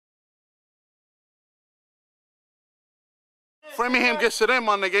Framingham gets it in,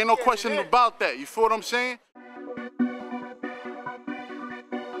 my nigga. Ain't no question about that. You feel what I'm saying?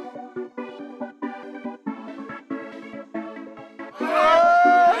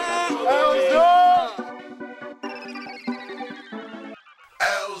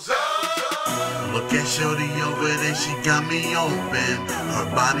 Look at shorty over there, she got me open. Her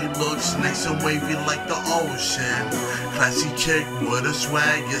body looks nice and wavy like the ocean. Classy chick with a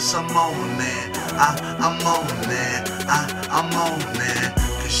swag, yes I'm on it. I'm on it, I'm on it.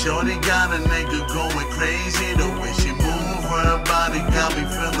 Cause shorty got a nigga going crazy. The way she move her body got me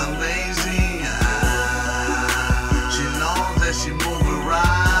feeling lazy. She knows that she move it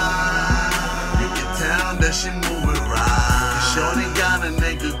right. You can tell that she move it right. Cause shorty got a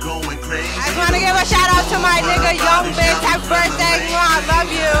nigga going crazy. I just want to give a shout out to my nigga Young Biggs. Happy birthday, I love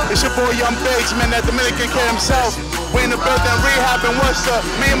you. It's your boy Young Biggs, man, that Dominican kid himself. We in the building, Rehab in Worcester.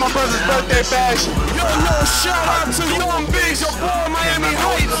 Me and my brother's birthday bash. Yo, shout out to Young Biggs, your boy Miami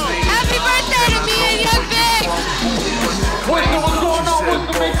Heights. Happy birthday to me and Young Biggs. What's going on? What's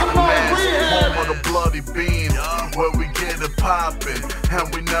the make some noise? Rehab. Home of the bloody bean, where we get it poppin',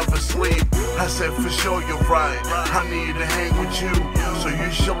 and we never sleep. I said for sure you're right, I need to hang with you, so you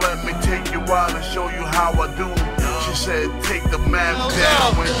should let me take you out and show you how I do. She said take the map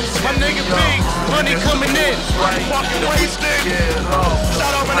down. My nigga Biggs, money coming in, fucking wasted.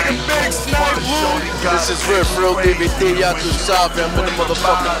 Shout out my nigga Biggs, Snipe Blue. This is real DVD, y'all too sovereign. I'm in the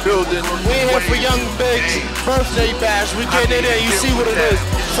motherfucking building. We here for Young Biggs, birthday bash, we getting it in, you see what it is.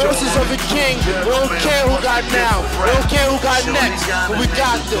 Forces of a king, we don't care who got now, we don't care who got next, but we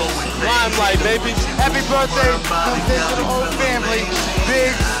got this. LyME LyTE, baby. Happy birthday to the whole family.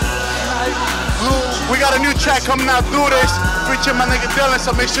 Biggs, Lou. We got a new track coming out through this, featuring my nigga Dillan,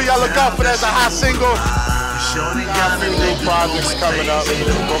 so make sure y'all look out for that as a hot single. Got a few new projects coming up,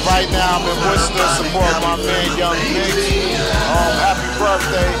 but right now I'm in Worcester supporting my man Young Biggs. Happy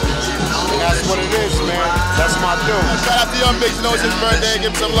birthday. And that's what it is, man. That's my dude. Shout out to Young Biggs, you know it's his birthday,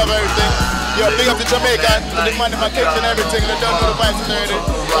 give him some love and everything. Yo, big up to Jamaica, the money, my cakes and everything, they don't know the vibes and everything.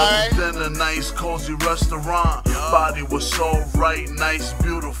 Alright? In a nice cozy restaurant, body was so right, nice,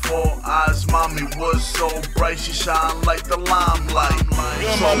 beautiful. Eyes, mommy was so bright, she shine like the limelight.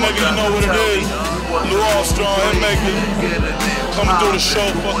 Yeah, my nigga, you know what it is. Lou Armstrong, Hitmakerz. Coming through the show,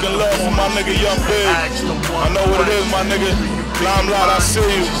 fucking love for my nigga Young Biggs. I know what it is, my nigga. LyME LyTE, I see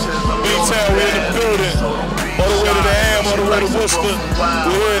you. B-Town, we in the building. All the way to the AM, all the way to Worcester.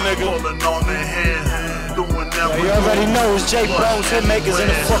 We here, nigga. You already know it's J Bones, Hitmakerz in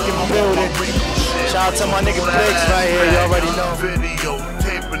the fucking building. Shout out to my nigga Biggs right here, you already know. Video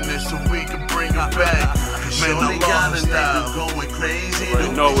taping this so we can bring it back. Man, I love style. Going crazy. You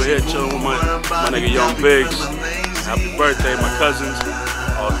already know we're here chilling with my nigga Young Biggs. Happy birthday, my cousins.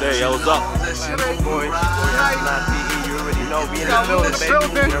 All day, I was up. Boy, you already know, we in the building, baby.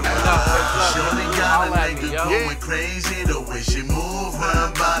 Shorty got a nigga going crazy. The way she move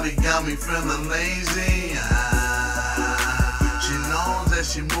her body got me feeling lazy. She knows that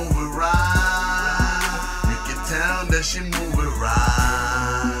she move it right. You can tell that she move it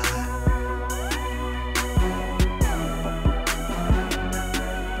right.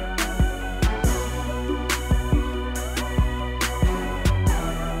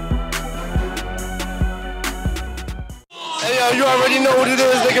 Hey yo, you already know what it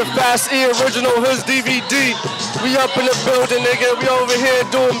is, nigga. Fast E original, his DVD. We up in the building, nigga. We over here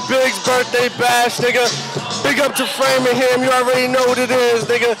doing Biggs birthday bash, nigga. Big up to Framingham, you already know what it is,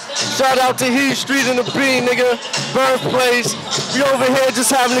 nigga. Shout out to Heat Street in the B, nigga. Birthplace. We over here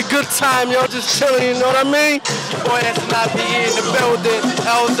just having a good time, yo. Just chilling, you know what I mean? Boy, that's not the in the building.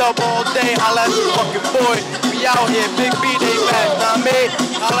 L's up all day, holla at the fucking boy. We out here, Big Bday bash, know what I mean?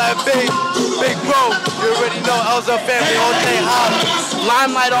 Holla at Big Bro. You already know L's up family all day, holla.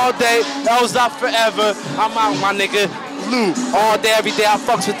 LyME LyTE all day, L's up forever. I'm out, my nigga. Lou, all day, every day, I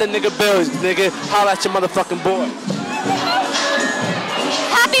fucks with the nigga Bills, nigga. Holla at your motherfucking boy.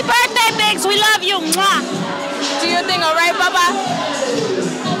 Happy birthday, Biggs. We love you. Mwah. Do your thing, all right, Bubba?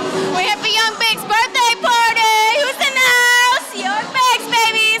 We're here for Young Biggs' birthday party. Who's in the house? Young Biggs,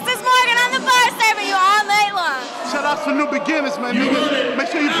 baby. It's this Morgan on the bar serving you all night long. Shout out to new beginners, man, nigga. Make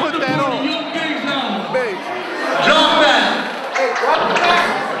sure you put that on. Biggs. Jump back. Hey, drop back.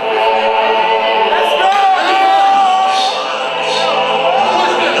 Let's go.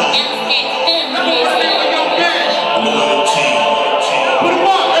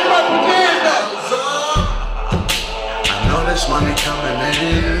 This money coming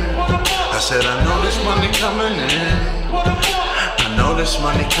in. I said I know this money coming in. I know this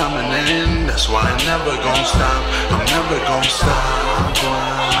money coming in. That's why I'm never gonna stop. I'm never gonna stop.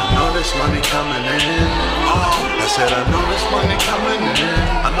 I know this money coming in. said, I know this money coming in.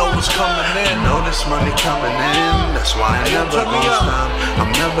 I know what's coming in. I know this money coming in. That's why I never gonna stop.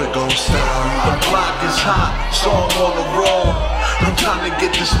 I'm never gonna stop. The block is hot, so I'm on the road. I'm trying to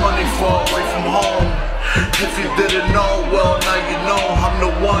get this money far away from home. If you didn't know, well now you know. I'm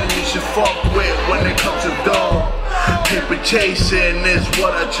the one you should fuck with when it comes to dough. Paper chasing is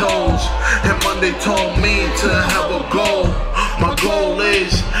what I chose, and Monday told me to have a goal. My goal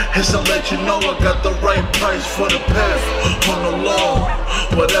is to let you know I got the right price for the piff on the low.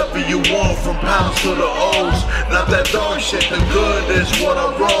 Whatever you want, from pounds to the O's. Not that dog shit, the good is what I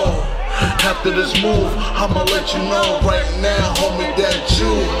roll. After this move, I'ma let you know right now, homie, that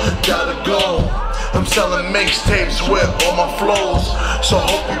you gotta go. I'm selling mixtapes with all my flows, so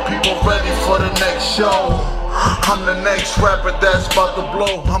hope you people ready for the next show. I'm the next rapper that's about to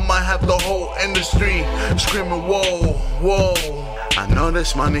blow. I might have the whole industry screaming whoa, whoa. I know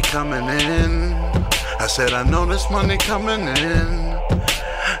this money coming in. I said I know this money coming in.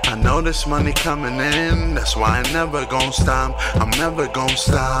 I know this money coming in. That's why I never gon' stop. I'm never gon'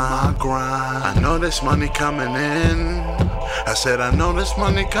 stop my grind. I know this money coming in. I said I know this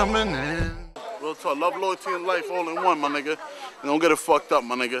money coming in. Real talk, love, loyalty, and life all in one, my nigga. Don't get it fucked up,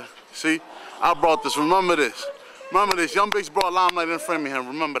 my nigga. See? I brought this, remember this. Remember this, Young Biggs brought LyME LyTE in Framingham,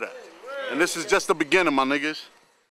 remember that. And this is just the beginning, my niggas.